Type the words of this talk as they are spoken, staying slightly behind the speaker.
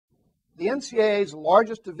The NCAA's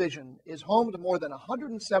largest division is home to more than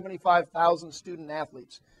 175,000 student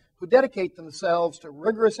athletes who dedicate themselves to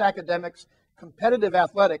rigorous academics, competitive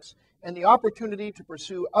athletics, and the opportunity to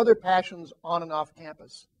pursue other passions on and off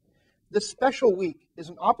campus. This special week is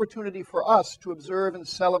an opportunity for us to observe and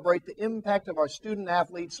celebrate the impact of our student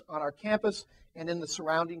athletes on our campus and in the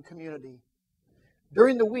surrounding community.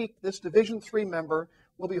 During the week, this Division III member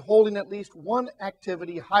will be holding at least one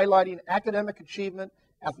activity highlighting academic achievement,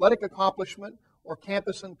 athletic accomplishment, or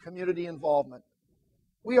campus and community involvement.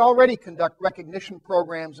 We already conduct recognition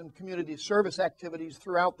programs and community service activities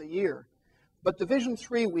throughout the year, but Division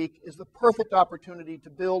III week is the perfect opportunity to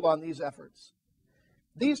build on these efforts.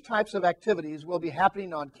 These types of activities will be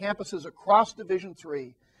happening on campuses across Division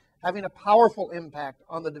III, having a powerful impact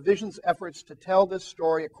on the division's efforts to tell this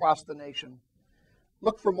story across the nation.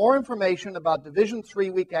 Look for more information about Division III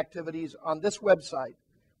week activities on this website,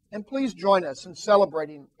 and please join us in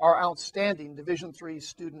celebrating our outstanding Division III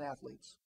student athletes.